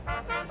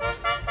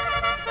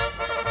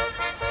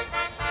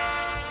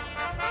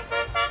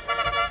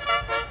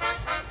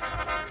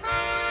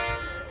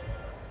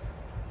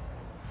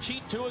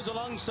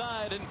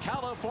inside, and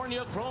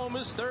California Chrome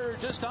is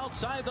third, just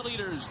outside the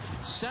leaders.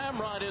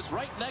 Samrod is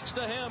right next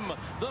to him.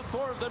 The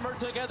four of them are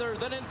together.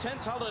 Then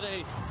Intense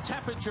Holiday,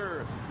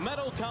 Tapiture,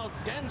 Medal Count,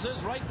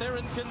 Danza's right there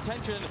in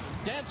contention.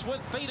 Dance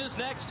with Fate is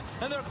next,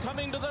 and they're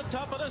coming to the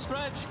top of the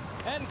stretch.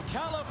 And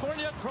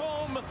California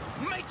Chrome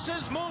makes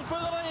his move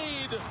for the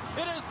lead.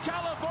 It is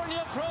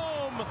California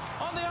Chrome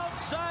on the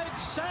outside.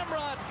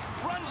 Samrod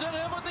runs at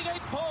him with the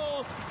 8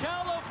 pole.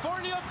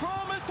 California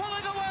Chrome is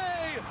pulling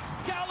away.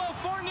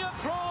 California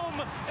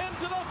Chrome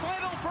into the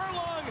final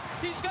furlong.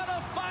 He's got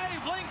a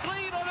 5-length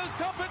lead on his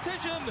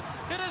competition.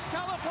 It is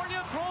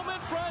California Chrome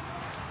in front.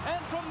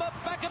 And from the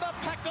back of the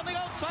pack on the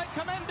outside,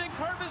 Commanding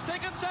Curve is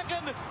taken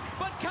second.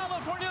 But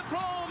California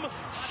Chrome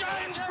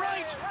shines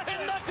bright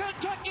in the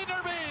Kentucky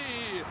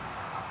Derby.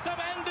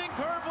 Commanding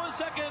Curve was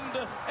second,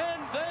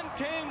 and then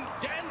came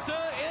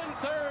Danza in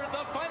third.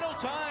 The final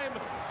time,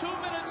 2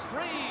 minutes,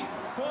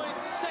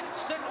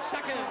 3.66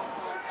 seconds.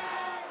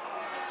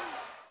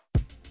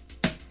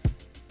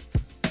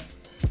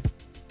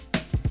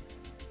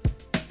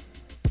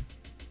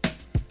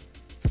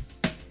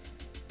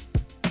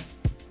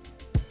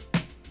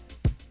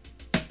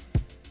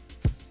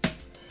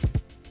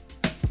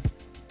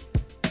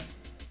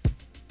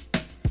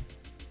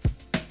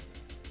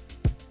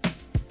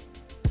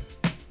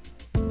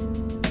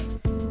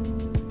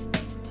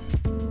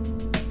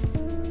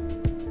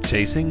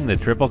 Chasing the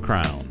Triple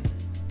Crown.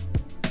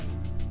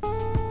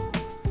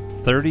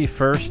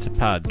 31st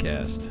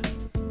podcast.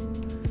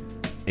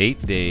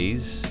 8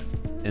 days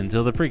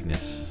until the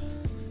Preakness.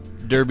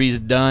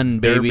 Derby's done,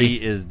 baby.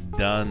 Derby is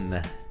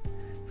done.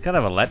 It's kind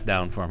of a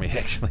letdown for me,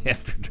 actually,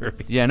 after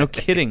Derby. Yeah, no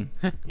kidding.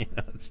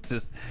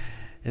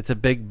 It's a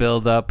big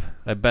build-up.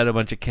 I bet a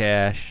bunch of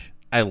cash.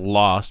 I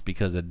lost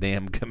because of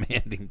damn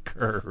Commanding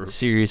Curve.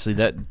 Seriously,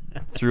 that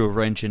threw a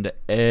wrench into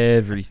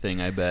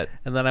everything, I bet.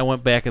 And then I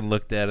went back and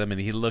looked at him,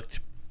 and he looked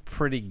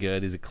pretty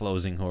good. He's a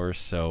closing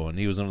horse, and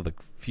he was one of the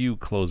few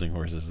closing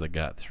horses that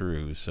got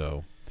through,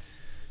 so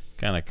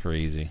kind of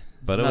crazy.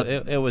 But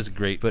it was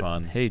great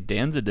fun. Hey,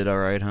 Danza did all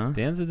right, huh?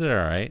 Danza did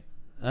all right.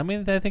 I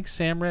mean, I think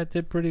Samrat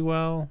did pretty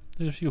well.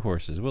 There's a few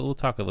horses. We'll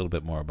talk a little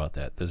bit more about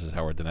that. This is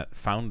Howard Dennett,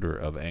 founder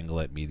of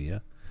Anglet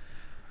Media.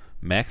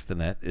 Max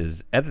Dennett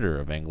is editor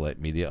of Anglet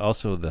Media,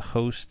 also the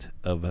host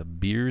of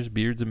Beers,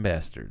 Beards, and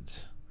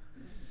Bastards,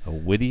 a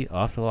witty,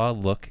 off-the-law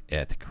look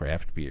at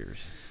craft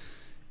beers.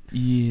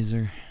 Yes,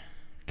 sir.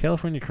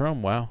 California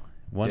Chrome, wow.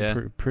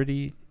 Won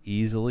pretty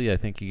easily. I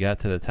think he got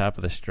to the top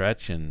of the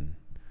stretch, and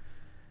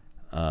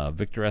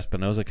Victor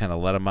Espinoza kind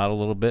of let him out a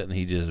little bit, and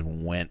he just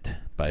went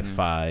by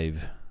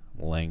 5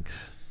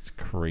 lengths. It's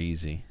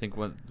crazy. I think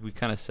what we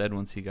kind of said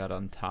once he got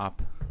on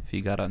top. If he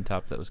got on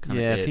top, that was kind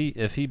of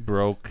if he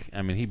broke,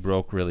 I mean, he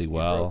broke really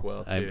well. He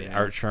broke well too,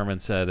 Art Sherman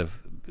said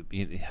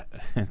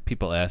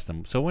people asked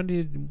him, so when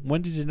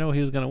did you know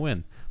he was going to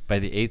win? By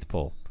the 8th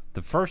pole,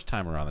 the first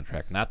time around the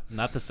track, not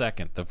the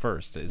second, the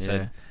first. It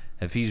said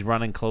if he's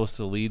running close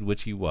to the lead,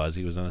 which he was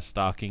in a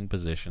stalking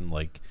position,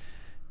 like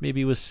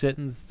maybe he was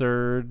sitting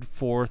 3rd,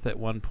 4th at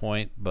one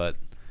point, but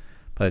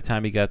by the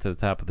time he got to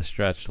the top of the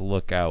stretch,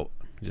 look out.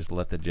 Just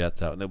let the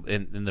jets out,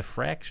 and the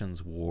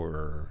fractions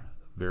were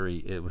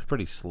it was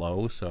pretty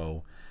slow,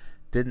 so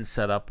didn't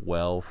set up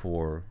well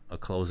for a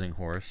closing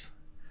horse,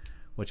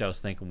 which I was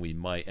thinking we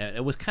might. And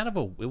it was kind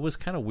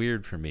of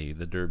weird for me,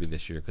 the Derby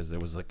this year, because there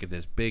was like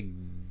this big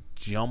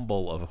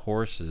jumble of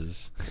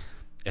horses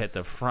at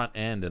the front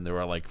end, and there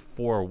were like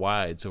 4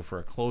 wide. So for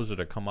a closer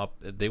to come up,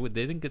 they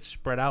didn't get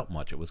spread out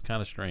much. It was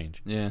kind of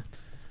strange. Yeah.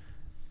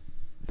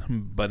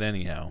 But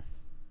anyhow.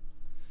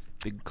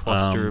 Big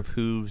cluster of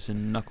hooves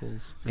and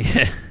knuckles.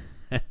 Yeah.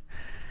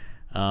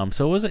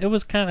 So it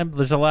was kind of,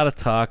 there's a lot of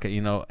talk,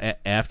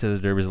 after the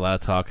Derby, there's a lot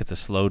of talk. It's a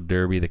slow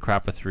Derby. The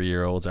crop of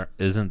 3-year-olds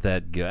isn't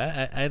that good.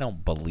 I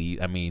don't believe,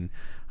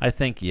 I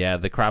think,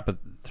 the crop of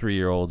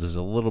 3-year-olds is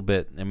a little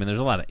bit, there's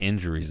a lot of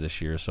injuries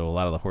this year. So a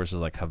lot of the horses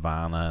like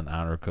Havana and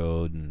Honor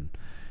Code and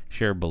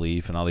Share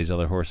Belief and all these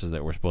other horses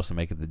that were supposed to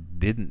make it that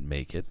didn't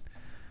make it.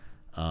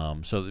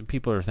 So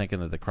people are thinking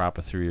that the crop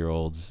of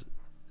 3-year-olds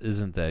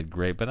isn't that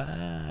great, but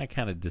I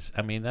kind of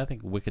I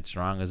think Wicked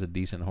Strong is a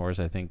decent horse.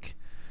 I think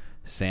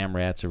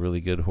Samrat's a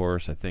really good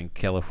horse. I think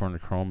California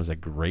Chrome is a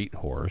great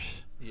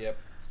horse. Yep.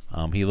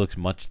 He looks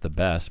much the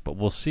best, but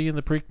we'll see in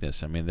the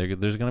Preakness.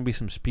 There's going to be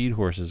some speed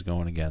horses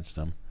going against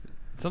him.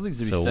 Something's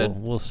to be said.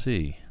 We'll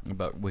see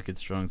about Wicked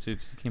Strong too,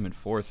 because he came in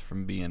 4th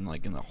from being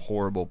like in a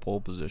horrible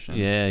pole position.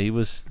 Yeah, he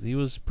was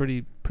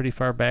pretty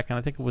far back, and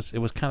I think it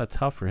was kind of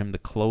tough for him to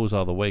close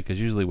all the way,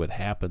 because usually what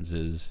happens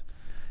is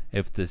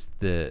if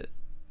the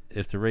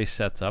race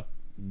sets up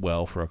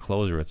well for a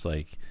closer, it's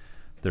like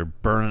they're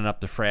burning up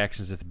the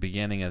fractions at the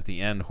beginning and at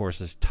the end.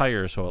 Horses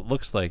tire, so it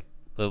looks like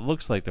the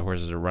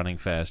horses are running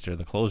faster,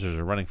 the closers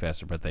are running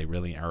faster, but they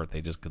really aren't.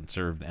 They just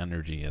conserved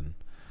energy and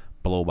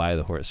blow by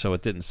the horse, so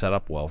it didn't set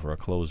up well for a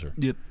closer.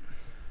 Yep.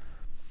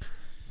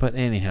 But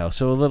anyhow,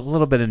 so a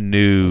little bit of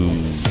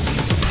news.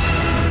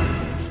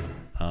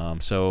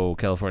 So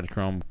California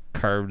Chrome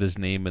carved his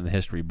name in the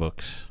history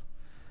books.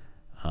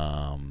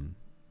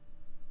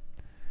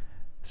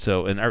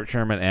 So, and Art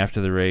Sherman after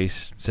the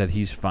race said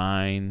he's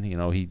fine.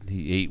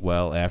 He ate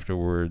well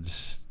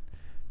afterwards.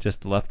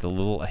 Just left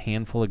a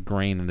handful of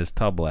grain in his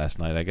tub last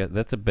night. I guess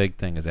that's a big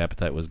thing. His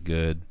appetite was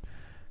good.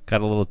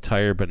 Got a little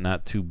tired, but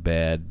not too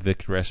bad.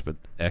 Victor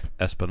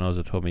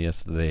Espinoza told me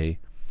yesterday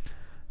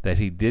that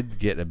he did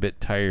get a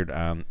bit tired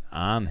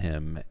on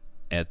him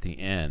at the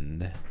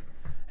end,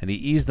 and he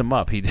eased him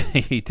up. He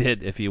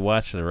did. If you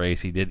watch the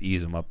race, he did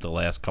ease him up the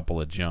last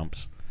couple of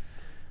jumps.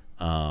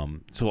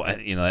 So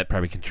that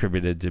probably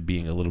contributed to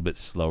being a little bit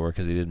slower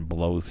because he didn't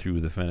blow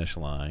through the finish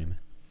line.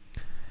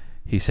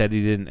 He said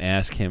he didn't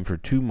ask him for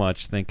too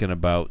much, thinking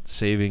about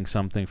saving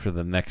something for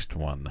the next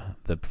one,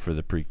 for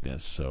the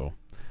Preakness. So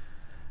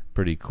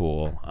pretty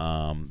cool.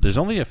 There's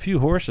only a few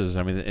horses.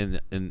 I mean,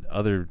 in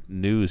other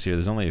news here,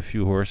 there's only a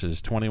few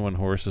horses. 21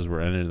 horses were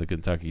entered in the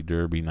Kentucky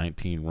Derby.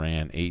 19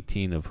 ran.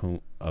 18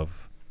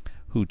 of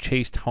who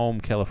chased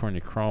home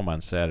California Chrome on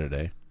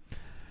Saturday.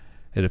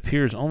 It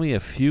appears only a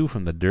few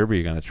from the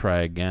Derby are going to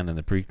try again in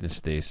the Preakness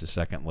Stakes, the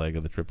second leg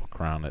of the Triple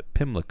Crown at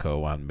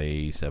Pimlico on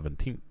May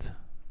 17th,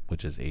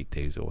 which is 8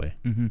 days away.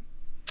 Mm-hmm.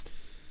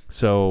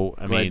 So,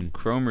 Glad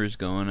Cromer's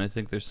going. I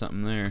think there's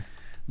something there.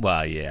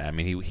 Well, yeah. I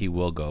mean, he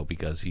will go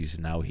because he's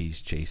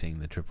chasing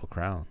the Triple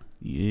Crown.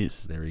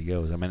 Yes. There he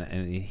goes. I mean,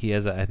 and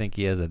I think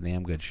he has a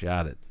damn good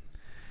shot at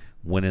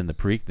winning the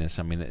Preakness.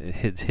 I mean,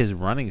 his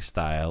running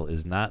style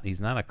is not.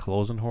 He's not a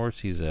closing horse.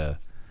 He's a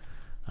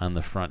on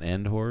the front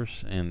end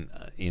horse, and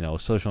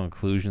Social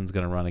Inclusion's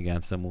going to run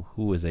against him,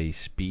 who is a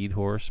speed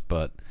horse.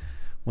 But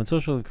when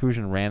Social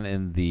Inclusion ran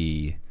in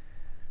the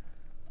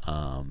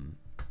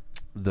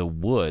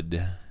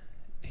Wood,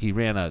 he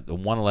ran a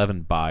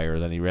 111 buyer,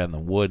 then he ran the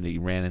Wood, and he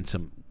ran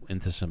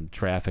into some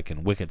traffic,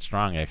 and Wicked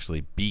Strong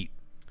actually beat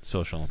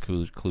Social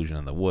Inclusion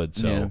in the Wood.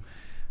 So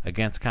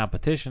against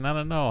competition, I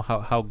don't know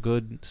how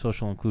good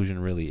Social Inclusion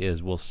really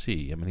is. We'll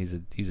see. I mean,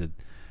 he's a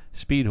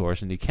speed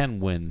horse, and he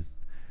can win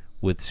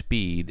with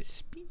speed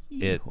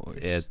at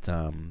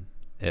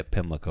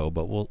Pimlico,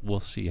 but we'll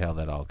see how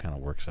that all kind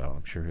of works out.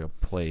 I'm sure he'll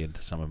play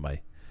into some of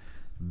my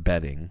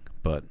betting,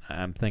 but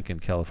I'm thinking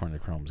California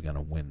Chrome's going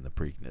to win the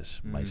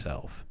Preakness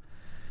myself.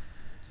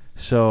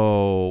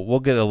 So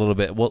we'll get a little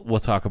bit. We'll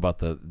talk about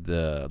the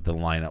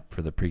lineup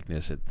for the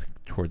Preakness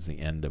towards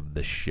the end of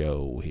the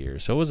show here.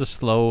 So it was a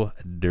slow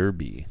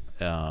Derby.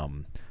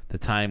 The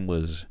time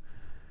was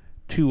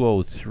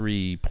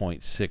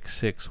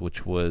 2:03.66,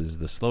 which was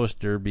the slowest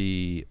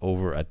Derby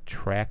over a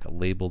track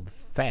labeled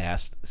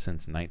fast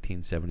since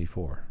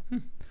 1974.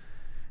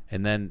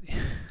 And then,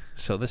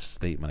 so this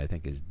statement I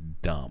think is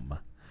dumb.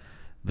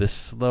 This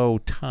slow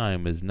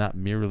time is not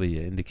merely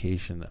an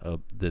indication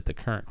that the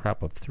current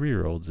crop of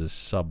 3-year-olds is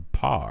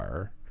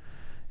subpar.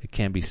 It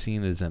can be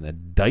seen as an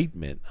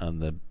indictment on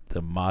the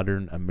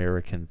modern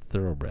American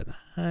thoroughbred.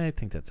 I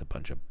think that's a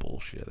bunch of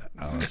bullshit,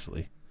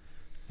 honestly.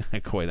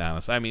 Quite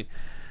honest. I mean,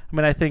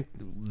 I think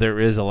there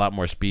is a lot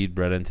more speed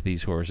bred into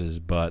these horses,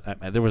 but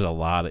there was a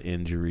lot of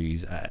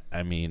injuries.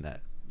 I mean,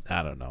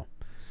 I don't know.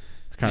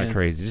 It's kind of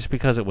crazy. Just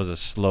because it was a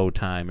slow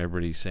time,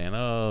 everybody's saying,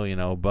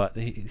 but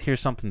here's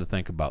something to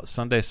think about.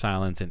 Sunday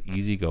Silence and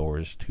Easy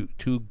Goers,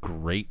 two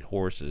great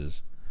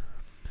horses,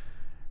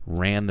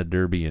 ran the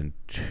Derby in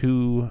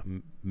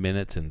 2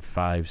 minutes and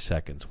 5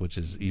 seconds, which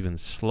is even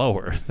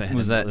slower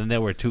than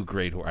there were two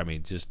great horses. I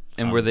mean, just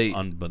were they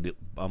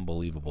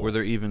unbelievable. Were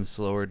there even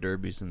slower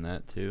Derbies than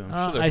that too?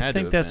 I'm sure I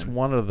think that's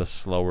one of the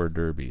slower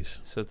Derbies.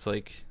 So it's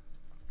like,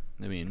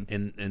 I mean,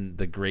 in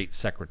the Great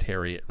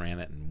Secretariat ran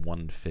it in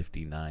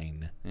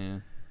 1:59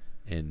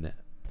 in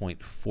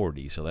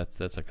 .40, so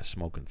that's like a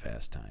smoking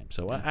fast time.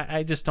 So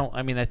I just don't.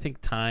 I mean, I think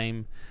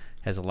time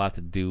has a lot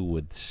to do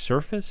with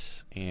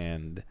surface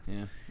and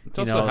it's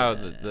also how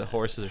the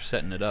horses are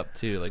setting it up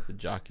too, like the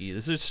jockey.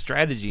 There's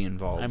strategy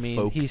involved. I mean,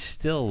 folks. He's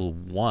still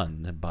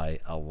won by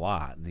a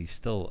lot, and he's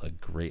still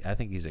I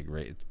think he's a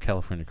great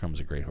California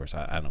Chrome's a great horse.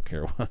 I don't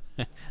care what.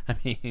 I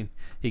mean,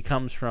 he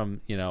comes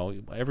from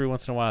every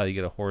once in a while you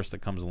get a horse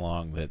that comes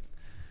along that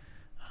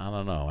I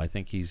don't know. I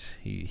think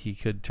he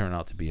could turn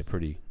out to be a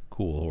pretty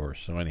cool horse.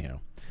 So anyhow,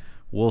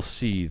 we'll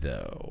see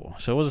though.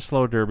 So it was a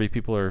slow Derby.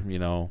 People are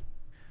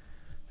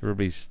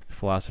everybody's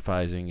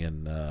philosophizing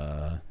and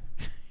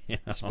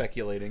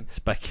speculating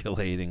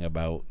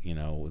about I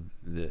don't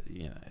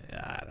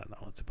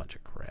know. It's a bunch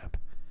of crap.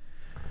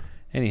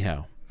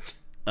 Anyhow,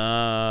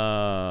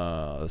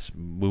 let's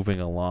moving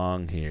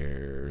along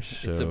here.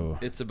 So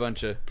it's a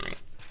bunch of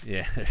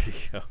there you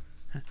go.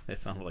 It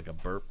sounded like a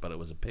burp, but it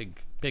was a pig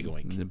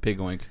oink. The pig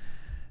oink.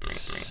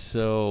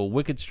 So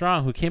Wicked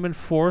Strong, who came in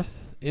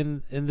fourth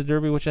in the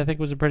Derby, which I think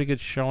was a pretty good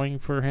showing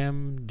for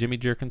him. Jimmy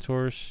Jerkin's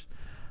horse.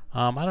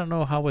 I don't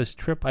know how his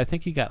trip. I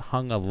think he got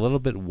hung a little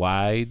bit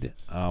wide.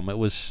 It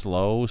was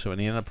slow, so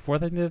he ended up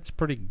fourth. I think that's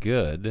pretty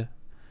good.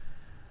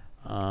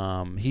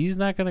 He's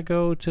not going to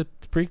go to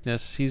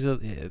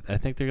Preakness. I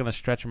think they're going to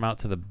stretch him out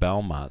to the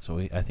Belmont, so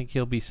I think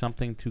he'll be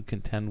something to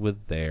contend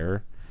with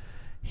there.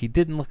 He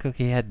didn't look like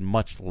he had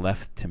much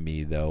left to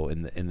me though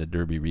in the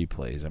Derby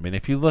replays. I mean,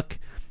 if you watch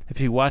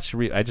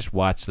I just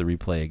watched the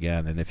replay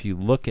again, and if you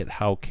look at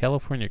how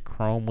California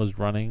Chrome was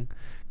running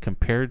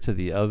compared to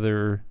the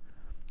other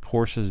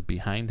horses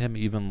behind him,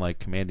 even like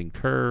Commanding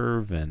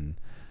Curve and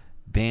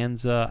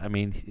Danza. I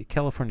mean,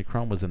 California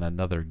Chrome was in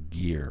another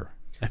gear.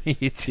 I mean,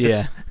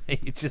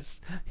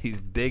 he's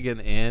digging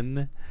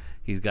in.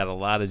 He's got a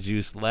lot of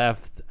juice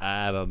left.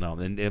 I don't know.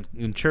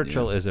 And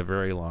Churchill is a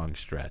very long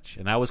stretch,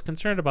 and I was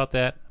concerned about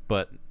that,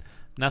 but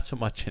not so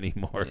much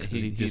anymore. Yeah,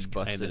 he just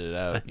busted it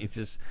out.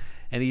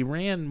 And he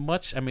ran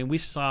much. I mean, we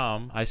saw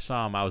him. I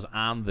saw him. I was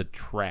on the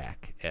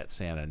track at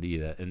Santa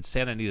Anita, and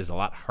Santa Anita is a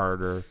lot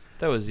harder.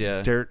 That was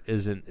Dirt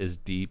isn't as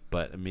deep,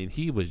 but I mean,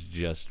 he was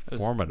just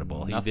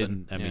formidable. Nothing. He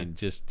didn't. I mean,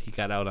 he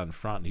got out on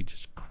front. And he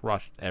just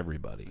crushed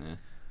everybody. Yeah.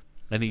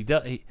 And he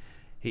does.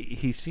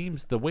 He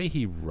seems, the way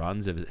he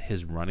runs,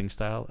 his running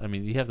style, I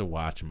mean, you have to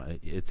watch him.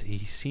 He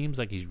seems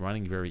like he's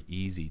running very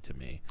easy to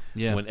me.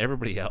 Yeah. When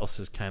everybody else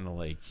is kind of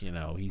like,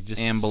 he's just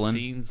ambling.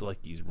 Seems like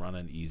he's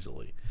running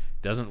easily.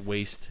 Doesn't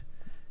waste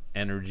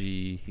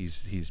energy.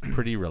 He's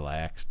pretty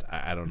relaxed.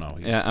 I don't know.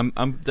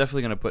 I'm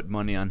definitely gonna put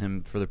money on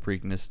him for the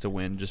Preakness to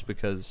win, just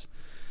because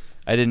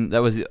I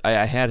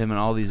had him in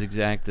all these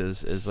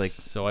exactas as like.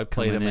 So I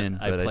played him in.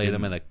 I played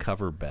him in a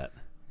cover bet.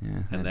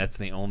 Yeah. And that's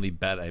the only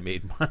bet I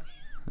made money.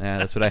 Yeah,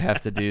 that's what I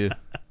have to do.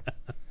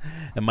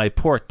 And my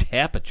poor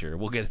Tapiture.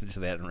 We'll get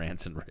into that in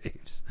Rants and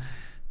Raves.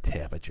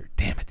 Tapiture,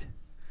 damn it.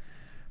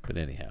 But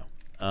anyhow,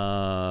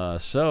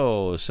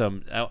 so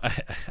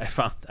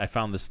I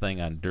found this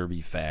thing on Derby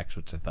Facts,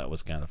 which I thought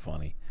was kind of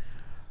funny.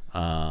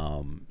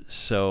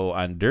 So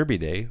on Derby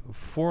Day,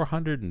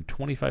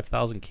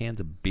 425,000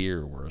 cans of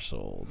beer were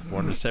sold.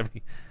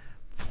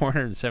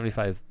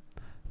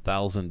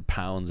 475,000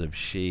 pounds of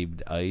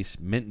shaved ice,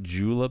 mint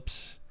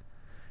juleps,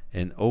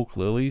 and oak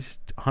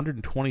lilies,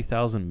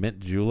 120,000 mint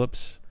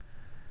juleps,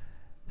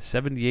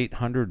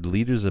 7,800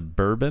 liters of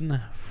bourbon,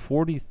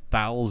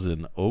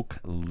 40,000 oak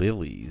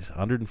lilies,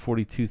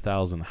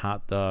 142,000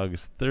 hot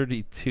dogs,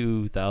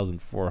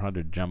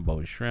 32,400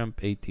 jumbo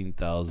shrimp,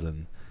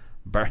 18,000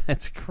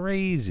 that's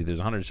crazy. There's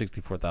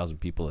 164,000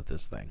 people at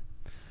this thing.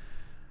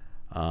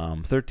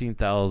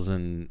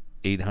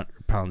 13,800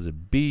 pounds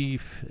of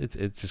beef.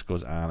 It just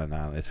goes on and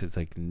on. It's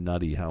like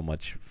nutty how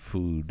much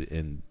food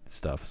and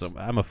stuff. So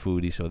I'm a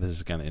foodie, so this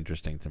is kind of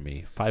interesting to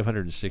me.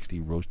 560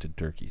 roasted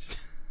turkeys.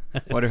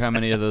 Wonder how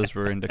many of those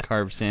were into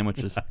carved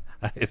sandwiches.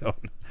 I don't know.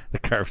 The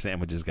carved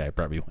sandwiches guy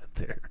probably went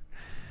there.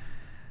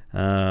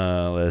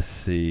 Let's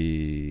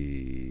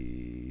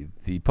see.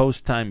 The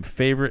post-time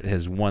favorite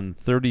has won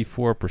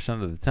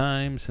 34% of the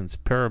time since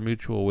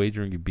pari-mutuel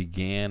wagering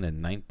began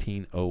in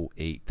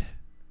 1908.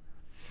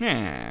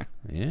 Yeah.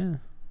 Yeah.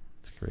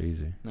 It's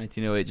crazy.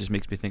 1908 just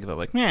makes me think about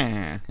like,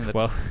 the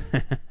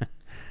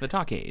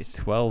talkies.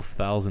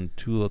 12,000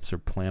 tulips are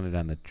planted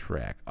on the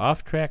track.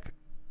 Off-track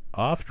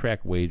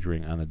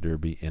wagering on the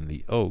Derby in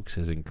the Oaks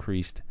has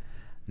increased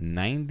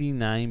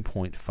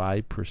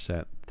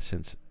 99.5%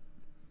 since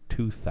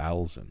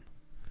 2000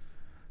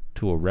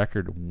 to a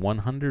record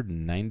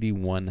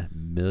 $191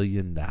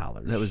 million.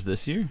 That was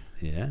this year?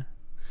 Yeah.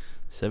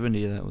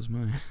 70 of that was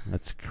mine.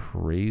 That's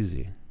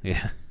crazy.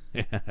 Yeah.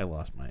 I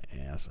lost my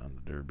ass on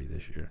the Derby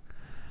this year.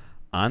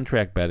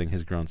 On-track betting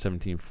has grown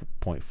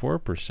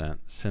 17.4%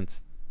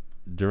 since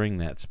during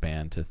that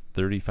span to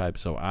 35.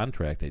 So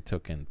on-track, they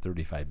took in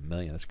 $35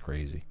 million. That's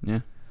crazy.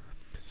 Yeah.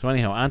 So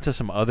anyhow, on to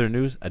some other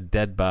news. A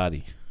dead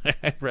body.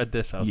 I read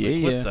this. I was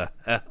like, what the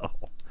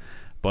hell?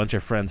 Bunch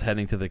of friends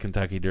heading to the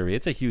Kentucky Derby.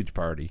 It's a huge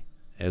party,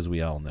 as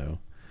we all know.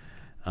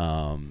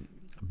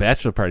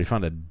 Bachelor party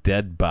found a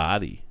dead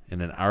body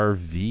in an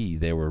RV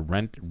they were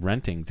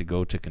renting to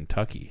go to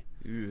Kentucky.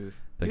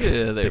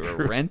 They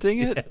were renting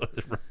it?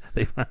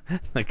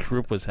 The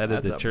group was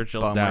headed to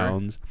Churchill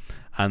Downs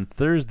on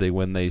Thursday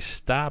when they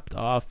stopped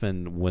off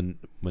in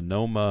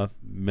Winona,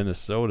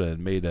 Minnesota,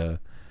 and made a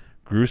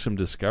gruesome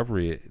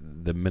discovery,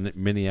 the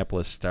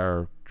Minneapolis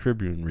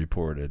Star-Tribune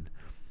reported.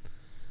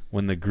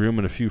 When the groom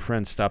and a few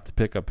friends stopped to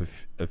pick up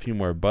a few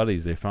more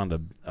buddies, they found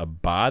a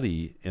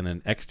body in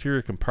an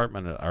exterior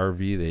compartment of an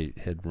RV they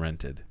had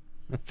rented.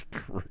 That's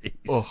crazy.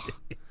 Oh,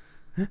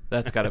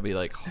 that's got to be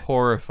like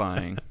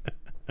horrifying.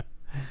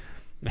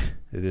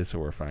 It is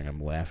horrifying.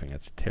 I'm laughing.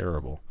 It's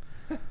terrible.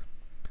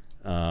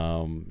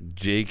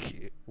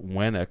 Jake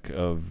Wennick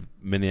of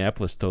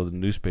Minneapolis told the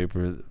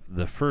newspaper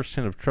the first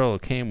hint of trouble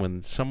came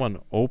when someone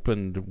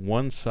opened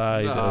one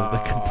side of the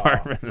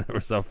compartment and there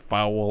was a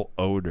foul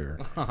odor.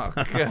 Oh,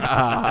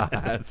 God.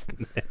 That's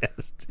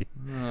nasty.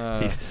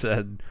 He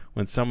said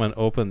when someone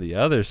opened the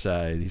other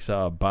side, he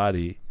saw a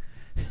body.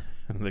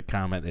 The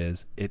comment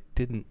is, it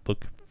didn't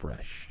look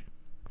fresh.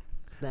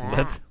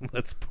 Let's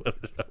put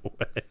it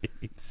away.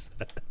 He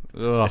said.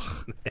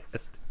 That's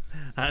nasty.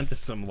 On to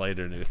some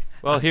lighter news.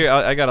 Well, here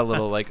I got a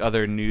little like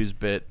other news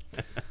bit.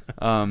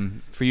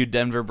 For you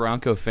Denver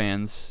Bronco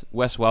fans,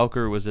 Wes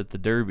Welker was at the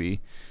Derby,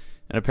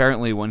 and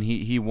apparently when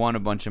he won a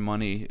bunch of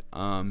money,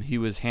 he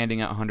was handing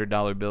out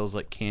 $100 bills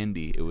like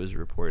candy. It was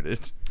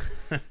reported.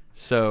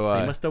 So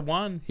he must have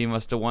won. He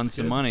must have won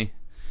some money.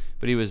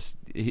 But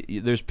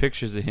there's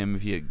pictures of him.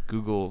 If you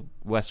Google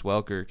Wes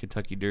Welker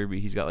Kentucky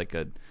Derby, he's got like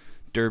a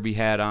derby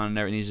hat on and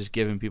everything. He's just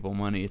giving people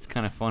money. It's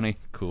kind of funny.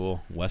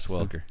 Cool. Wes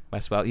Welker.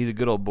 Wes Welker. He's a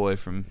good old boy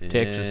from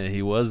Texas. Yeah,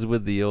 he was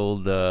with the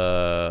old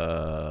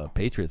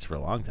Patriots for a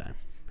long time.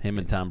 Him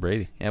and Tom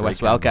Brady. Yeah,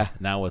 Wes Welker.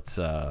 Now it's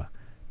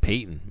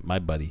Peyton, my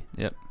buddy.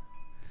 Yep.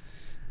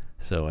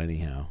 So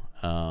anyhow,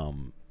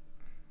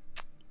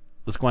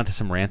 let's go on to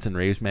some rants and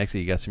raves, Maxie.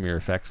 You got some of your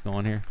effects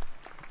going here?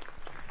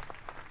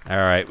 All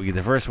right.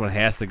 The first one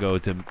has to go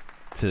to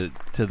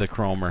the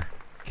Chromer,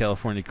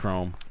 California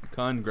Chrome.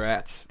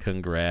 Congrats. I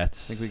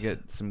think we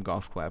get some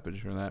golf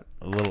clappage for that.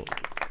 A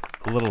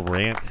little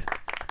rant.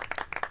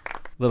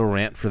 Little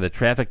rant for the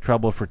traffic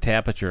trouble for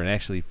Tapiture, and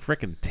actually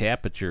frickin'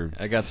 Tapiture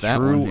I got that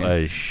threw one,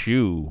 a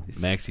shoe.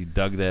 Maxie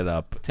dug that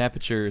up.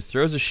 Tapiture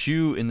throws a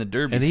shoe in the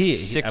Derby, and he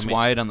six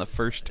wide on the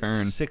first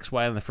turn. 6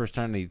 wide on the first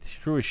turn, and he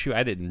threw a shoe.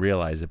 I didn't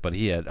realize it, but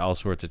he had all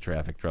sorts of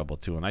traffic trouble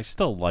too, and I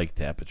still like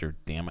Tapiture,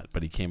 damn it,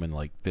 but he came in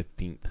like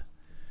 15th.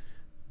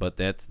 But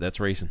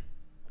that's racing.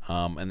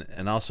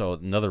 And also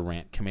another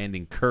rant,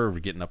 Commanding Curve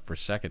getting up for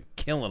second,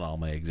 killing all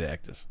my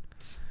Exactas.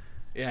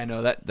 Yeah, I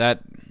know that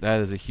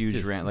is a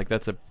huge rant. Like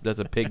that's a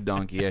pig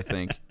donkey, I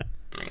think.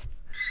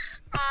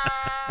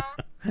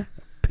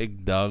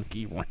 Pig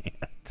donkey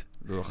rant.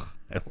 Ugh.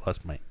 I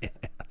lost my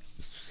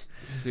ass.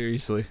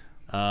 Seriously.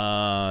 So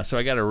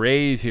I got a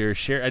rave here.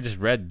 I just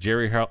read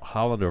Jerry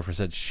Hollendorfer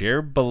said,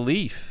 share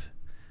belief.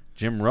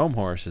 Jim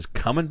Romehorse is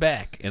coming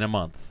back in a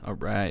month. All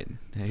right.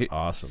 That's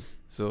awesome.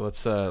 So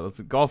let's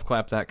golf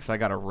clap that because I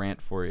got a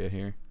rant for you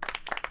here.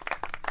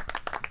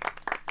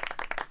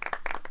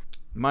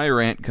 My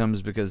rant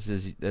comes because,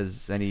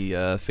 as any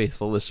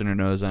faithful listener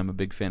knows, I'm a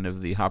big fan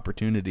of the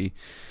Opportunity,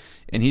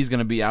 and he's going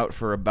to be out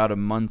for about a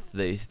month.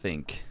 They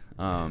think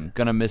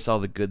gonna miss all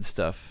the good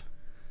stuff.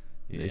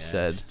 They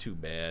said it's too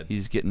bad.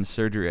 He's getting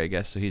surgery, I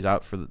guess, so he's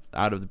out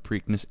of the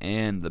Preakness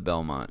and the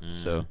Belmont.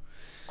 So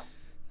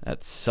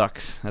that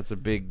sucks. That's a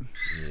big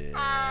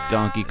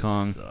Donkey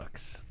Kong.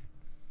 Sucks.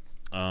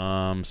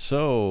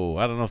 So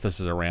I don't know if this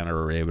is a rant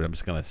or a rave, but I'm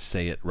just gonna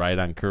say it. Right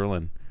on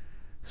Curlin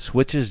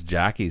switches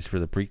jockeys for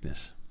the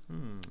Preakness.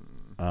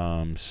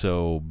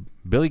 So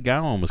Billy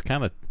Gowan was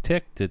kind of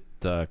ticked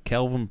at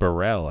Kelvin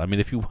Burrell. I mean,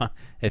 if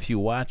you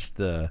watch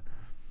the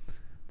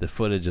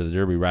footage of the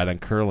Derby right on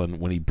Curlin,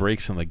 when he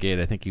breaks on the gate,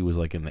 I think he was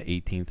like in the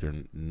 18th or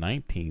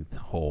 19th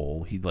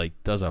hole. He like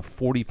does a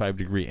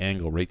 45-degree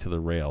angle right to the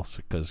rail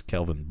because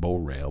Kelvin bow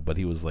rail, but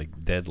he was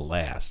like dead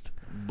last.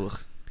 Blech.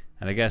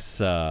 And I guess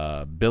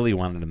Billy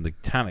wanted him to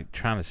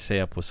trying to stay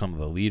up with some of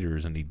the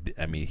leaders, and he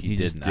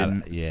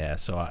didn't. Yeah,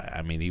 so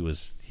I mean he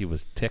was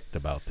ticked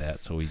about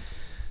that. So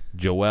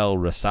Joel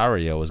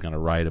Rosario was going to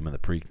ride him in the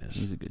Preakness.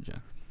 He's a good job.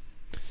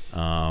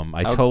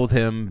 I told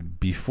him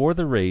before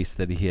the race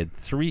that he had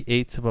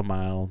 3/8 of a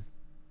mile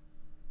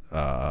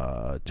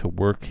to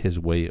work his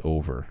way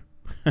over.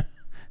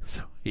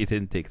 So he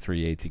didn't take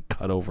 3/8; he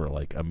cut over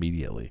like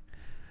immediately.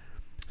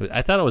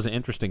 I thought it was an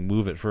interesting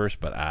move at first,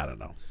 but I don't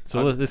know.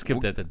 So let's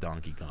give that to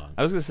Donkey Kong.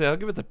 I was going to say, I'll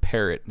give it the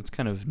Parrot. It's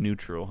kind of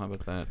neutral. How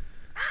about that?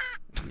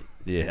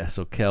 Yeah,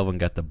 so Kelvin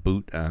got the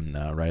boot on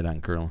right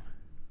on Curlin.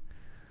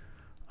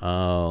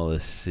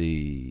 Let's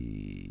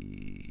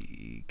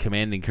see.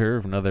 Commanding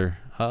Curve, another,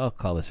 I'll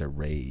call this a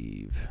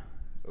rave.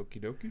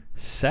 Okie dokie.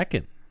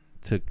 Second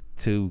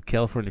to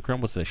California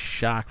Chrome was a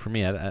shock for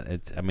me.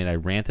 I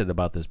ranted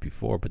about this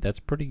before, but that's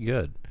pretty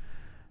good.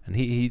 And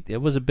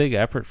it was a big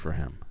effort for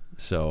him.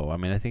 So, I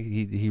mean, I think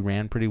he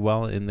ran pretty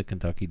well in the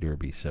Kentucky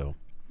Derby. So,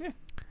 yeah.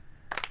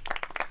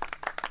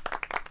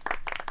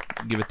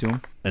 Give it to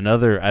him.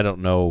 Another, I don't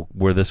know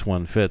where this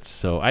one fits.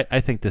 So, I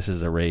think this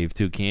is a rave,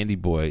 too. Candy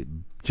Boy,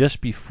 just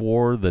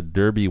before the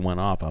Derby went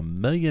off, $1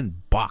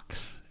 million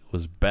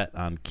was bet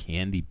on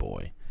Candy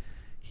Boy.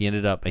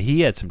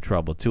 He had some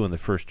trouble, too. In the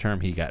first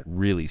term, he got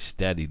really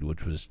steadied,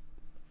 which was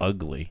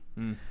ugly.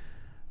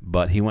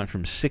 But he went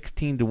from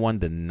 16-1 to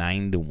 9-1.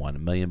 $1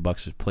 million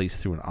was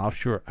placed through an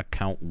offshore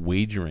account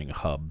wagering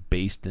hub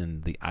based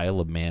in the Isle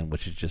of Man,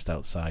 which is just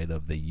outside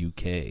of the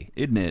UK.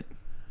 Isn't it?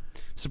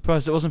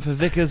 Surprised it wasn't for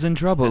Vickers in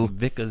trouble.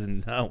 Vickers,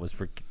 no, it was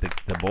for the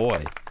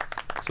boy.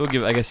 So we'll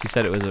give. I guess you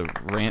said it was a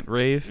rant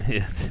rave.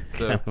 Yeah, it's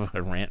kind of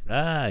a rant.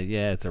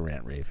 Yeah, it's a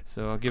rant rave.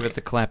 So I'll give it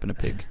the clap and a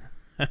pig.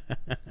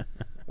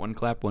 One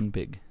clap, one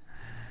pig.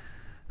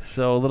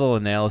 So a little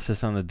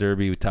analysis on the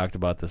Derby. We talked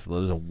about this.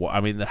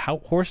 The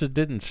horses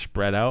didn't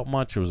spread out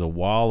much. There was a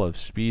wall of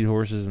speed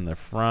horses in the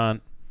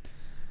front.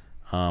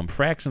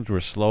 Fractions were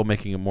slow,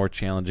 making it more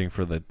challenging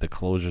for the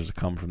closures to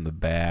come from the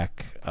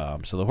back.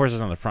 So the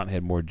horses on the front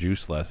had more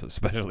juice left,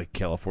 especially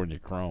California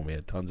Chrome. He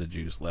had tons of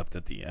juice left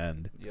at the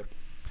end. Yep.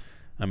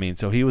 I mean,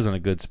 so he was in a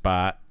good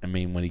spot. I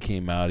mean, when he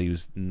came out, he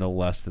was no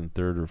less than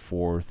third or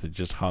fourth. It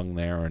just hung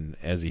there, and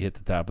as he hit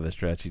the top of the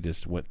stretch, he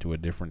just went to a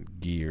different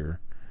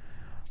gear.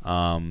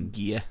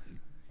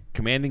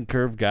 Commanding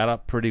Curve got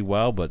up pretty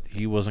well, but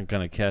he wasn't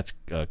going to catch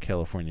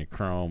California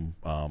Chrome.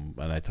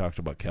 And I talked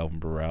about Kelvin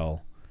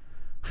Burrell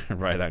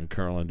right on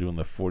Curlin doing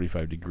the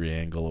 45-degree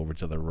angle over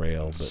to the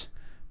rail, but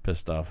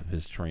pissed off of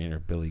his trainer,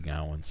 Billy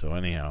Gowan. So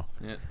anyhow,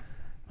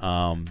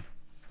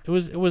 it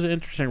was an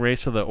interesting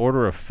race. So the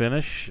order of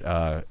finish,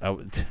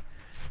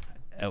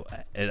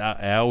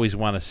 I always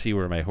want to see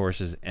where my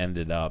horses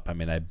ended up. I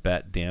mean, I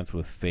bet Dance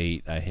with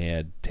Fate. I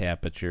had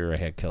Tapiture. I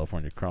had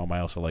California Chrome. I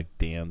also like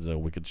Danza,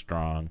 Wicked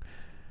Strong,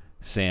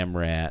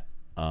 Samrat.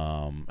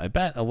 I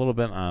bet a little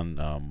bit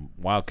on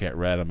Wildcat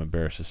Red, I'm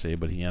embarrassed to say,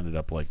 but he ended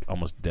up like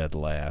almost dead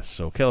last.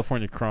 So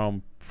California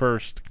Chrome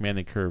first,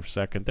 Commanding Curve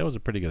second. That was a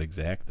pretty good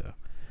exacta.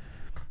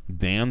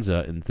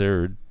 Danza in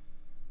third,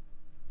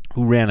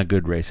 who ran a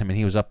good race. I mean,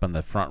 he was up on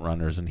the front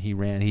runners, and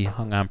he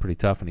hung on pretty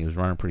tough, and he was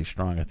running pretty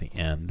strong at the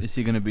end. Is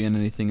he going to be in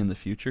anything in the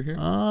future here?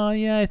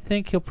 Yeah, I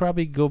think he'll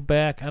probably go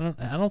back. I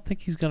don't think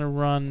he's going to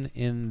run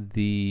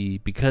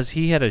because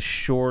he had a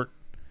short.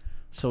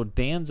 So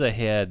Danza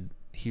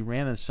he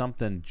ran in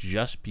something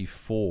just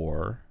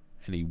before,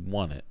 and he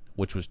won it,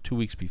 which was 2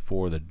 weeks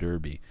before the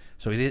Derby.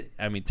 So he did.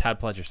 I mean, Todd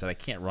Pletcher said I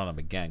can't run him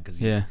again because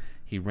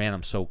he ran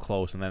him so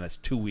close, and then it's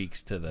 2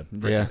 weeks to the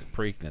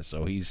Preakness.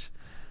 So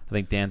I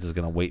think Danza's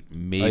going to wait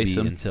maybe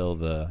until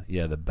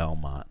the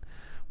Belmont.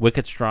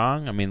 Wicked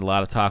Strong. I mean, a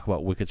lot of talk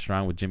about Wicked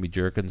Strong with Jimmy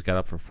Jerkins got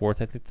up for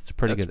fourth. I think that's a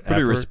pretty good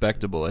pretty effort.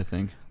 Respectable, I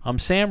think.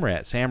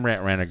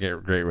 Samrat ran a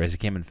great race. He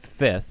came in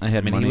fifth. I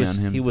had money on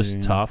him. He was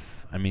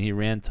tough. I mean, he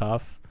ran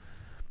tough.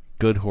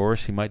 Good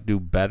horse. He might do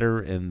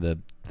better in the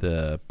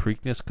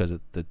Preakness because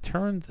the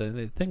turns.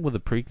 The thing with the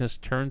Preakness,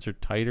 turns are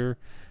tighter.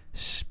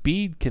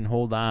 Speed can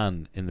hold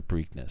on in the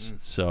Preakness,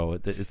 so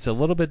it's a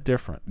little bit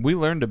different. We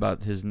learned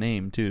about his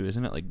name too,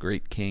 isn't it? Like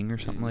Great King or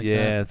something like that.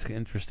 Yeah, it's an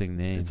interesting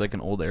name. It's like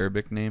an old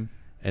Arabic name.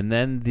 And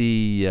then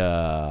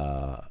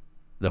I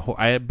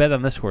bet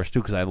on this horse too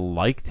because I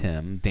liked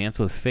him, Dance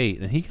with Fate,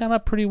 and he got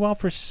up pretty well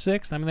for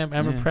sixth. I mean,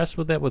 I'm impressed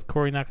with that with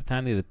Corey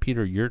Nakatani, the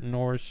Peter Yurton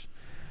horse.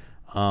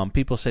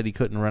 People said he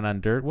couldn't run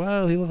on dirt.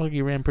 Well, he looked like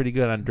he ran pretty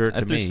good on dirt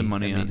to me. I threw some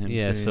money on him.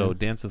 Yeah, too, so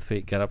Dance with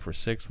Fate got up for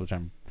sixth,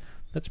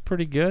 that's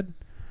pretty good.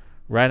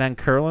 Right on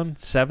Curlin,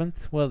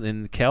 seventh. Well,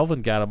 and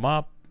Calvin got him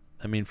up.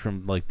 I mean,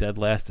 from like dead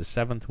last to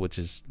seventh, which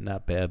is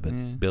not bad,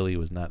 but Billy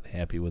was not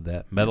happy with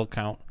that. Medal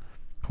Count,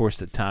 horse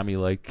that Tommy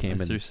liked,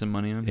 came in threw some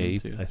money on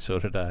eighth. him too. So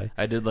did I.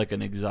 I did like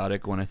an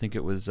exotic one. I think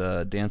it was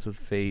Dance with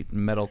Fate,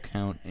 Medal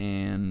Count,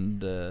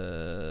 and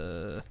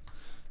I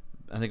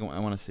think I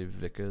want to say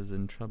Vicka's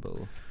in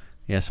Trouble.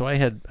 Yeah, so I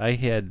had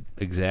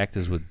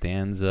exactas with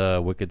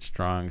Danza, Wicked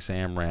Strong,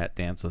 Samrat,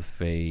 Dance with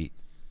Fate,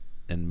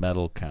 and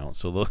Medal Count.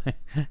 So I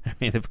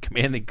mean, if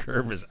Commanding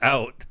Curve is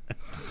out,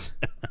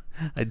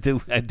 I do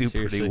Seriously,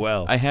 pretty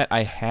well. I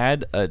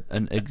had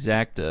an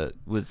exacta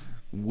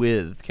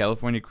with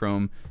California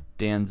Chrome,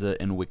 Danza,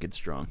 and Wicked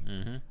Strong.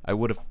 Mm-hmm. I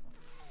would have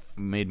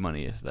made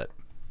money if that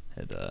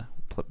had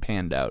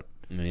panned out.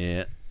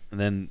 Yeah, and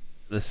then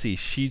let's see,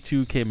 She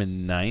Too came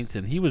in ninth,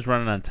 and he was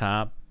running on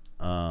top.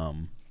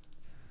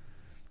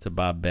 It's a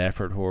Bob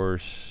Baffert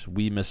horse.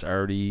 We Miss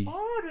Artie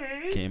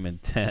came in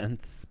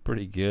 10th.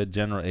 Pretty good.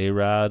 General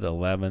A-Rod,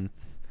 11th.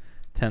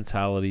 Tense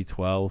Holiday,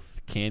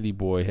 12th. Candy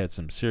Boy had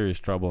some serious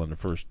trouble in the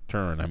first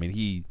turn. I mean,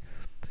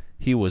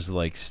 he was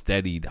like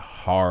steadied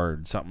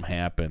hard. Something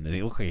happened, and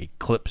he looked like he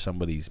clipped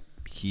somebody's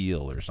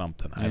heel or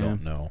something. Yeah. I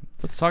don't know.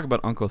 Let's talk about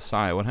Uncle Si.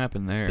 What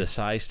happened there? The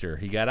Sister.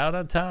 He got out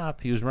on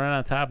top. He was running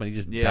on top, and he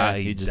just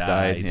died. He just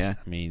died. Yeah.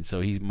 I mean, so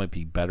he might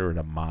be better at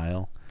a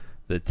mile.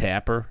 The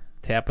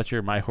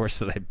Tapiture, my horse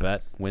that I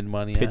bet win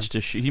money pitched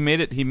on. He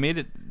made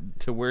it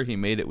to where he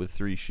made it with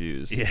 3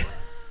 shoes. Yeah.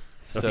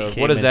 So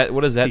what does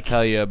that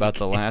tell you about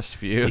the last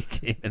few? He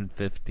came in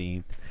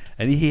 15th,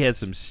 and he had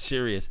some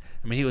serious.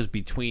 I mean, he was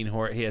between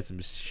horse. He had some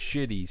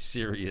shitty,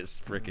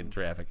 serious freaking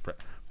traffic.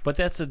 But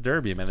that's a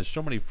Derby, man. There's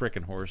so many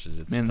freaking horses.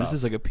 It's man, tough. This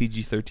is like a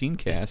PG-13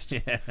 cast.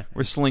 Yeah.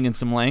 We're slinging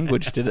some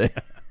language today.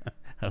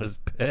 I was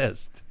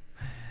pissed.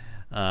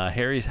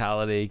 Harry's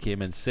Holiday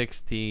came in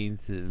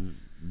 16th.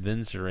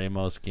 Vince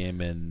Ramos came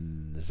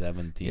in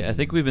 17th. Yeah, I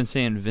think we've been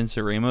saying Vince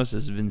Ramos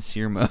is Vince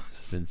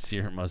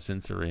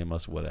Vince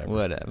Ramos,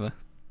 whatever.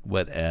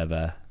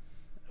 The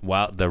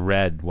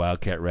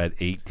Wildcat Red,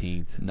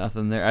 18th.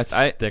 Nothing there.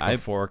 Stick a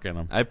fork in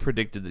him. I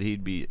predicted that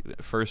he'd be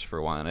first for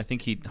a while, and I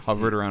think he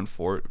hovered around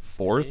fourth,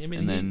 I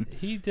mean, and then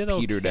he did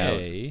petered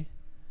okay. out.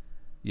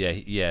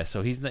 Yeah.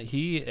 So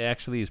he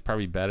actually is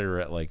probably better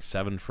at like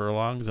 7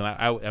 furlongs, and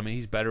I mean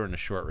he's better in a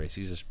short race.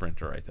 He's a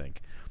sprinter, I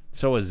think.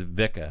 So is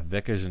Vicka.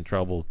 Vicka's in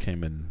trouble.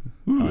 Came in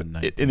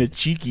 19th. In a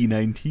cheeky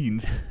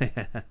 19th.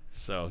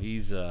 So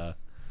he's and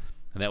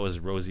that was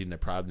Rosie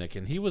Napravnik,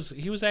 and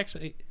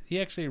he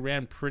actually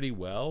ran pretty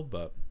well,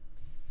 but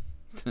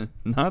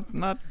not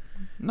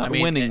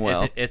winning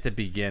well at the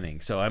beginning.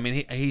 So I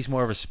mean he's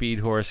more of a speed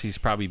horse. He's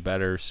probably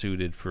better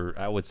suited for,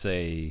 I would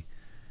say,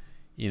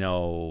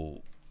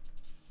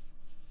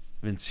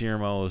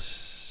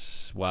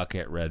 Vincirmos,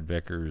 Wildcat Red,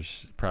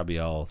 Vickers, probably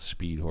all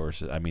speed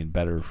horses. I mean,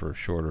 better for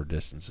shorter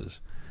distances.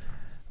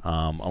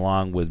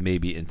 Along with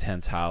maybe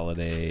Intense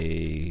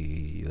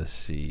Holiday. Let's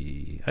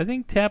see. I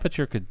think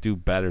Tapiture could do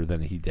better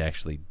than he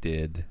actually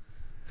did.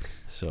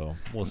 So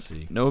we'll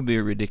see. No, would be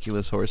a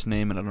ridiculous horse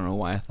name, and I don't know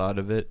why I thought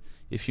of it.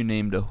 If you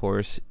named a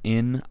horse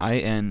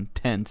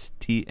Intense,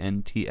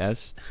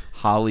 TNTS,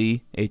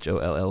 Holly,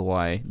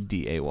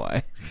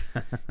 HOLLYDAY.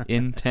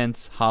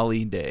 Intense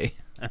Holiday.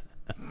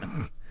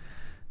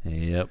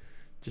 Yep.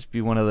 Just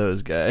be one of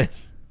those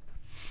guys.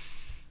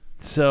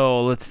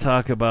 So let's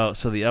talk about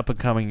the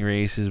up-and-coming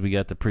races. We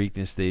got the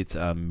Preakness dates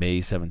on May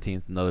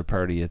 17th, another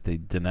party at the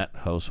Dennett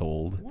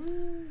household.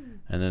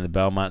 And then the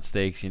Belmont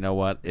Stakes. You know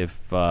what?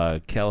 If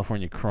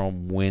California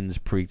Chrome wins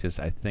Preakness,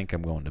 I think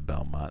I'm going to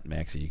Belmont.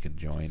 Maxie, you can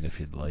join if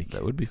you'd like.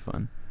 That would be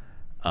fun.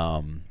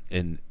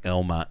 In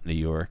Elmont, New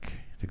York,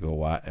 to go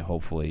watch.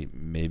 Hopefully,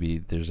 maybe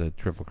there's a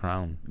Triple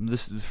Crown.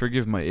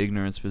 Forgive my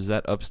ignorance, was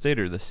that upstate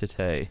or the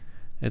Cité?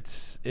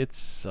 It's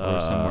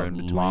somewhere in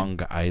between. Long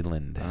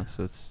Island.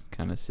 So it's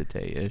kind of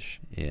Cité-ish.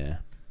 Yeah.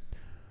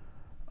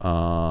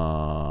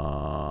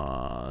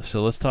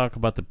 So let's talk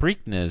about the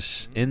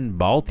Preakness in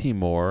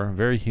Baltimore.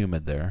 Very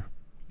humid there.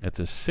 It's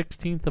a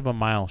 16th of a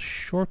mile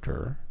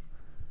shorter,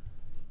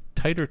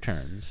 tighter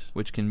turns,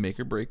 which can make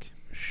or break.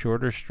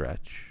 Shorter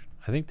stretch.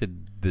 I think the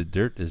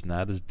dirt is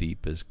not as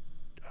deep as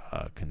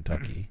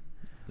Kentucky.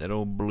 That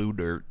old blue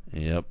dirt.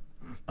 Yep.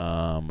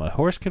 A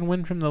horse can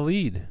win from the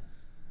lead.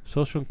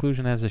 Social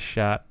Inclusion has a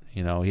shot.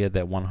 You know, he had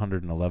that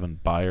 111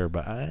 buyer,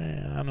 but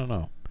I don't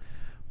know.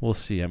 We'll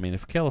see. I mean,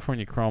 if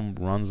California Chrome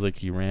runs like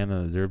he ran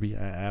in the Derby,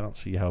 I don't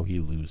see how he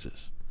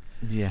loses.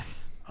 Yeah.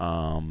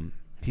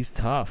 He's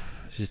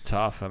tough. He's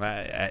tough, and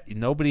I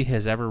nobody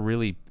has ever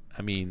really.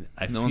 I mean,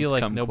 I feel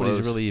like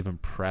nobody's really even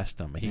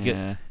pressed him.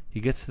 He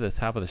gets to the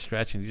top of the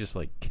stretch and he just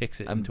like kicks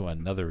it into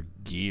another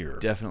gear.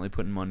 Definitely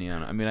putting money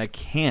on it. I mean, I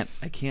can't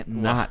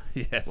not.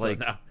 Yeah. So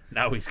like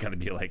now he's gonna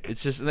be like.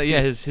 It's just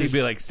he'd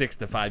be like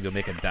 6-5. You'll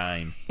make a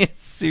dime.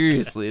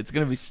 Seriously, it's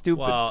gonna be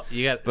stupid. Well,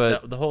 you got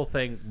but the whole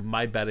thing.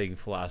 My betting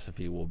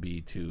philosophy will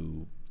be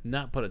to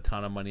not put a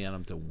ton of money on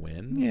him to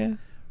win. Yeah.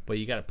 But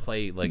you got to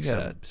play like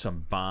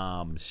some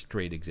bomb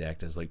straight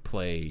exactas, like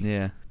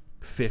play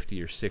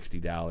 $50 or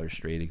 $60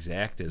 straight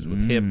exactas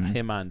with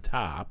him on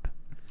top,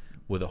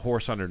 with a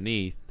horse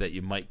underneath that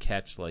you might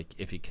catch. Like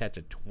if you catch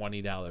a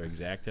 $20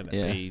 exacta and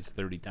it pays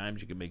 30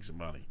 times, you can make some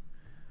money.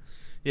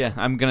 Yeah,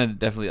 I'm gonna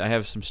definitely. I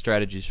have some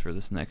strategies for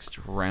this next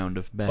round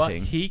of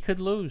betting. But he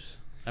could lose.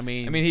 I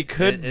mean he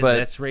could, but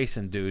that's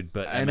racing, dude.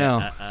 But I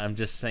know. I'm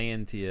just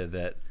saying to you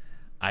that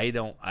I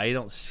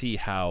don't see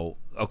how.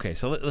 Okay,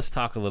 so let's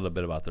talk a little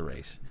bit about the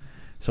race.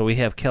 So we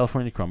have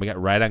California Chrome. We got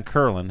Right on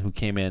Curlin, who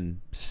came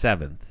in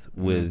 7th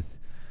with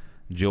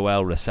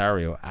Joel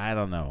Rosario. I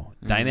don't know.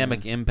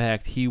 Dynamic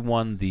Impact. He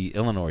won the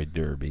Illinois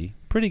Derby.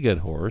 Pretty good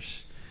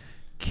horse.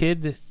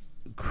 Kid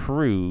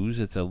Cruz.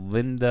 It's a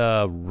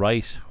Linda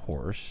Rice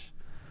horse.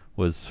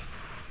 Was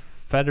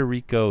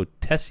Federico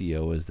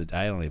Tessio is the.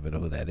 I don't even know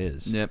who that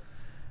is. Yep.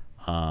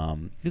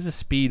 He's a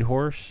speed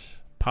horse.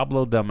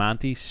 Pablo Del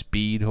Monte,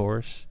 speed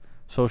horse.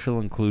 Social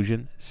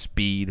Inclusion,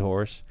 speed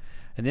horse.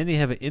 And then you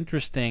have an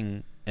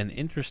interesting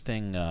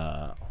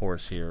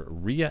horse here,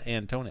 Rhea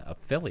Antonia, a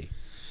filly.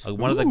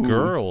 One of the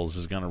girls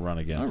is going to run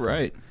against him. All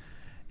right.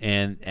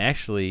 And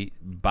actually,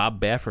 Bob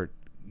Baffert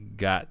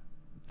got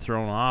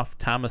thrown off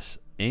Thomas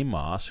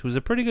Amos, who's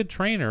a pretty good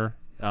trainer.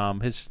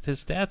 His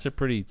stats are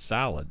pretty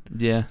solid.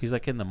 Yeah. He's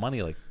like in the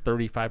money like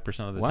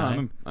 35% of the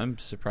time. I'm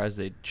surprised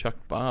they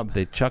chucked Bob.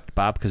 They chucked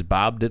Bob because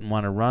Bob didn't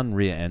want to run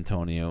Rhea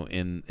Antonio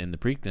in the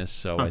Preakness,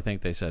 so I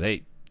think they said,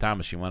 hey,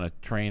 Thomas, you want to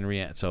train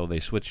Rhea? So they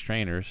switched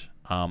trainers.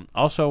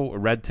 Also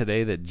read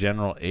today that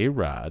General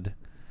A-Rod,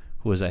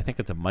 who is, I think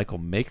it's a Michael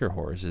Maker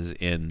horse, is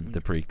in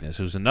the Preakness,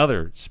 who's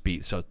another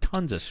speed. So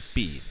tons of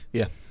speed.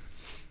 Yeah.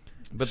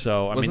 But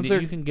so, I mean,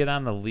 you can get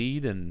on the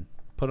lead and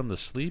put him to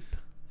sleep.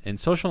 And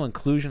Social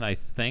Inclusion, I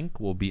think,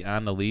 will be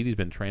on the lead. He's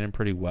been training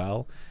pretty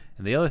well.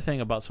 And the other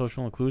thing about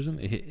Social Inclusion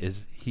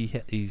is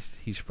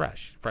he's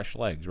fresh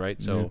legs,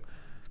 right? So,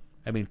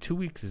 I mean, 2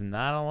 weeks is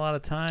not a lot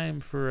of time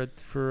for a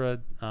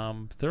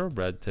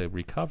thoroughbred to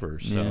recover.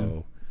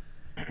 So,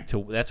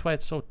 that's why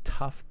it's so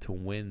tough to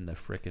win the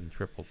frickin'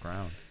 Triple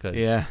Crown.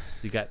 Because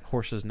you got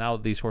horses now.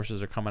 These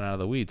horses are coming out of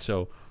the weeds.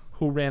 So,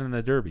 who ran in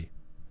the Derby?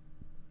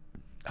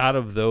 Out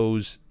of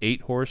those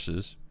 8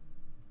 horses,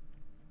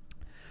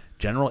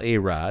 General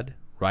A-Rod,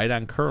 Right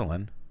on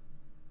Curlin.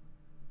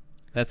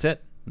 That's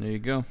it. There you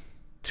go.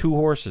 2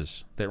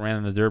 horses that ran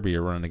in the Derby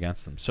are running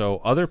against them. So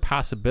other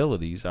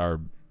possibilities are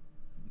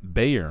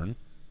Bayern,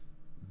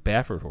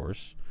 Baffert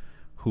horse,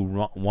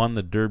 who won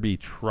the Derby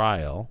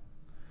trial,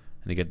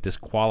 and he got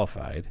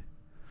disqualified.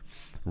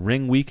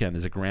 Ring Weekend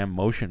is a Graham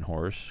Motion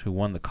horse who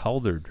won the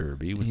Calder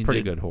Derby. Was a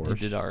pretty good horse.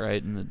 He did all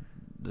right in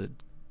the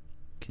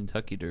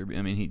Kentucky Derby.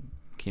 I mean, he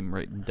came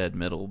right in dead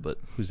middle, but...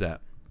 Who's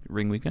that?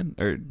 Ring Weekend?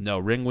 No,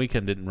 Ring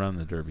Weekend didn't run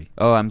the Derby.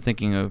 Oh, I'm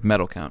thinking of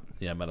Medal Count.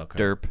 Yeah, Medal Count.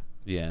 Derp.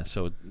 Yeah,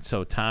 so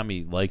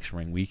Tommy likes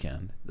Ring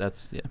Weekend.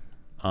 That's,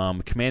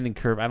 Commanding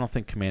Curve, I don't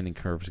think Commanding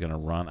Curve is going to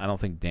run. I don't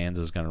think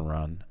Danza's going to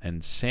run.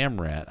 And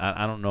Samrat,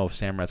 I don't know if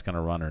Samrat's going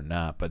to run or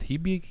not, but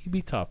he'd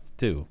be tough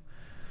too.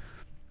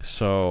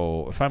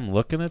 So if I'm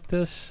looking at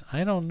this,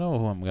 I don't know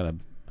who I'm going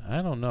to...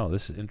 I don't know.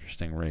 This is an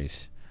interesting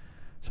race.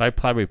 So I'd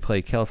probably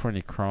play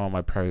California Chrome.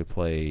 I'd probably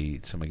play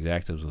some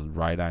exactas with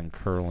Right on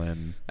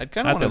Curlin. I'd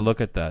kind of want to look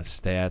at the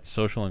stats,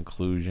 Social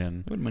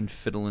Inclusion. I wouldn't mind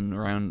fiddling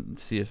around and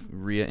see if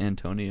Rhea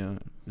Antonia...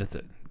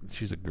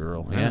 She's a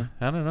girl. Yeah,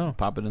 I don't know.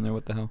 Pop it in there,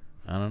 what the hell?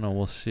 I don't know.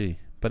 We'll see.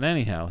 But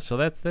anyhow, so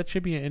that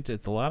should be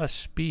it's a lot of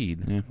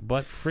speed. Yeah.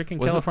 But freaking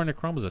California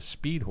Chrome was a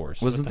speed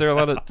horse. Wasn't there a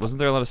lot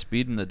of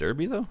speed in the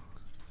Derby though?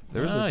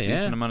 There was a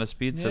decent amount of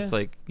speed. So it's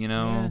like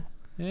Yeah,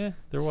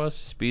 there was.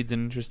 Speed's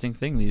an interesting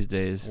thing these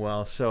days.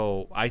 Well,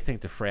 so I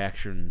think the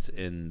fractions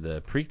in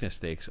the Preakness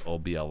Stakes will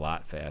be a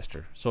lot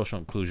faster. Social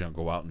Inclusion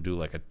will go out and do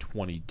like a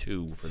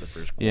 22 for the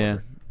first quarter. Yeah.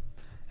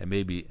 And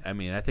maybe, I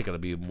think it'll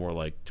be more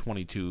like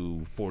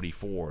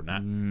 22:44.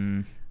 Not,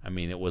 I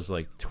mean, it was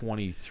like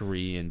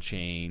 23 and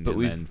change,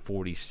 and then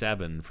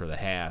 47 for the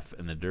half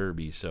in the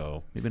Derby.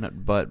 So maybe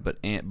not,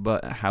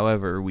 but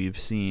however, we've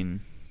seen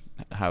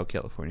how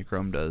California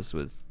Chrome does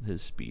with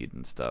his speed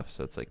and stuff.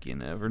 So it's like you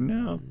never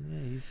know.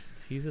 Yeah,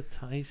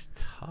 he's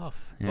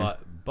tough, Yeah.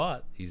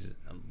 but he's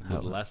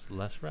with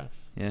less rest.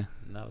 Yeah,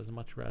 not as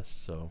much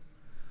rest. So.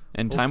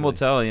 And time will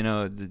tell, you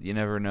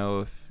never know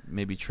if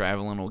maybe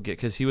traveling will get,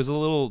 because he was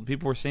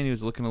people were saying he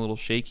was looking a little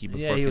shaky before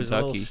Kentucky. Yeah, he was a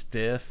little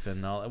stiff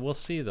and all. We'll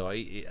see though.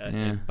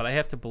 But I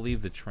have to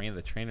believe the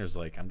trainer's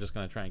like, I'm just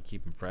going to try and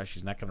keep him fresh.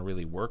 He's not going to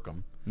really work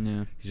him.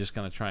 Yeah. He's just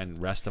going to try and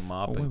rest him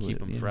up and keep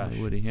him fresh.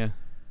 Why would he? Yeah.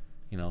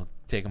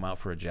 Take him out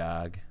for a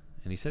jog.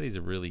 And he said he's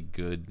a really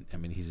good,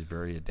 he's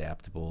very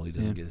adaptable. He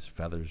doesn't get his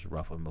feathers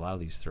ruffled. A lot of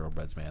these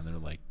thoroughbreds, man, they're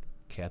like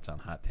cats on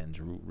hot tins.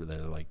 They're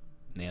like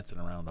dancing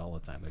around all the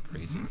time. They're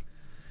crazy.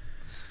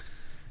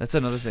 That's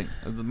another thing.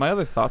 My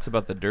other thoughts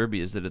about the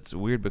Derby is that it's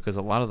weird because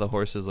a lot of the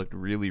horses looked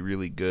really,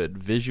 really good.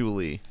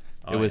 Visually,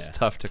 it was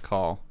tough to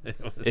call.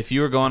 If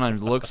you were going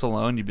on looks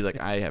alone, you'd be like,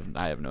 I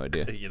have no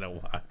idea. You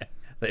know why?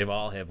 They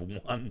all have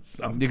won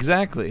something.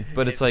 Exactly.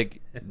 But it's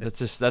like,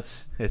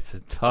 it's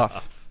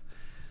tough.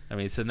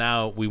 So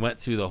now we went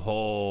through the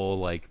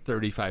whole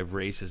 35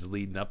 races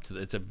leading up to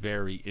it's a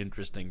very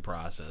interesting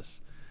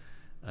process.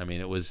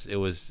 It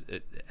was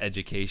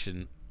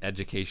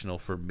educational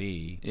for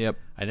me. Yep.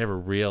 I never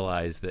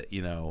realized that,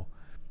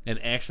 and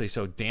actually,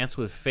 so Dance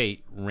with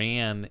Fate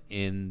ran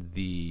in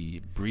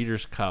the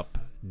Breeders' Cup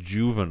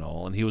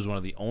Juvenile, and he was one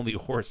of the only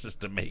horses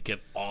to make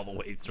it all the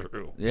way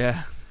through.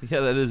 Yeah. Yeah,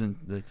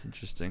 that's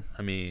interesting.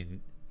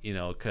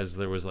 Because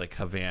there was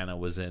Havana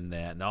was in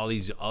that, and all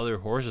these other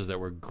horses that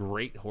were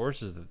great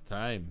horses at the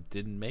time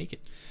didn't make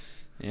it.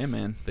 Yeah,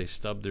 man. They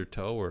stubbed their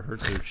toe or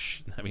hurt their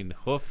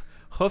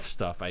hoof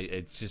stuff.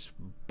 It just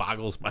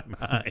boggles my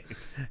mind.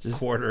 Just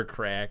quarter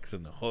cracks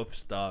and hoof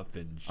stuff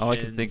and shins. All I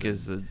can think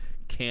is the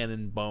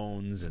cannon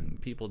bones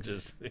and people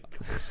just.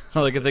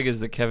 All I can think is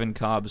the Kevin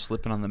Cobb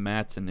slipping on the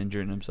mats and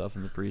injuring himself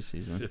in the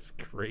preseason. It's just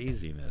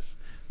craziness.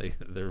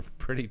 They're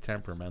pretty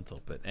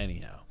temperamental, but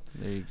anyhow.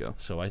 There you go.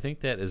 So I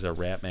think that is a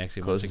wrap,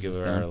 Maxie. We'll give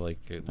it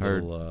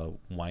our little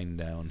wind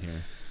down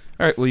here.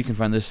 All right, well, you can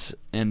find this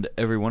and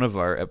every one of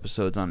our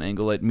episodes on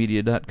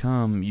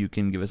anglelightmedia.com. You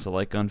can give us a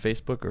like on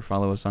Facebook or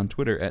follow us on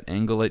Twitter at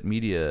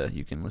anglelightmedia.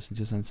 You can listen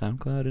to us on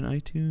SoundCloud and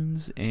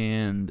iTunes.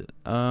 And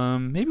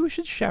maybe we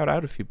should shout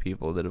out a few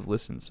people that have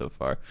listened so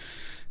far,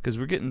 because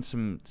we're getting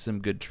some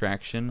good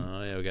traction.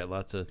 Oh, yeah, we got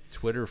lots of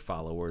Twitter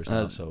followers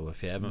now, so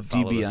if you haven't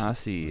followed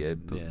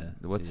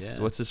DiBiase,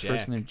 what's his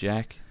first name?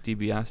 Jack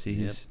DiBiase.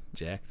 Yep.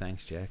 Jack,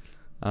 thanks, Jack.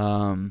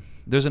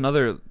 There's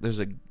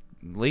a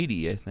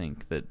lady, I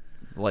think, that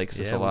likes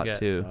us a lot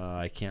too.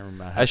 I can't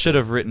remember. I should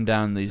have written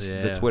down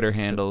the Twitter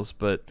handles,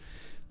 but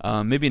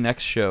maybe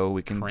next show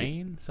we can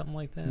Crane, something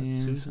like that.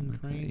 Yeah, Susan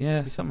Crane,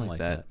 yeah, something like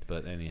that.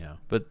 But anyhow,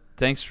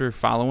 thanks for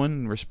following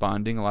and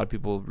responding. A lot of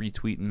people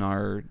retweeting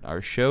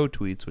our show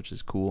tweets, which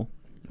is cool.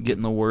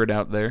 Getting the word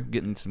out there,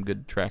 getting some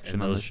good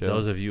traction on the show.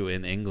 Those of you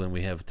in England,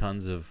 we have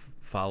tons of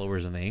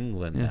followers in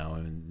England now,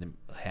 and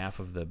half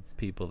of the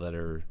people that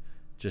are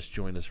just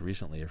joined us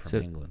recently are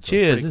from England. So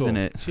cheers, cool. Isn't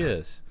it?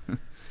 Cheers.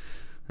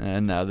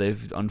 And now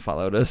they've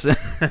unfollowed us. A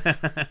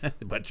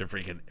bunch of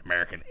freaking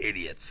American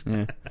idiots.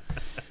 Yeah.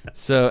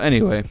 So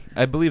anyway,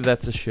 I believe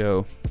that's a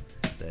show.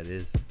 That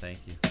is. Thank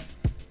you.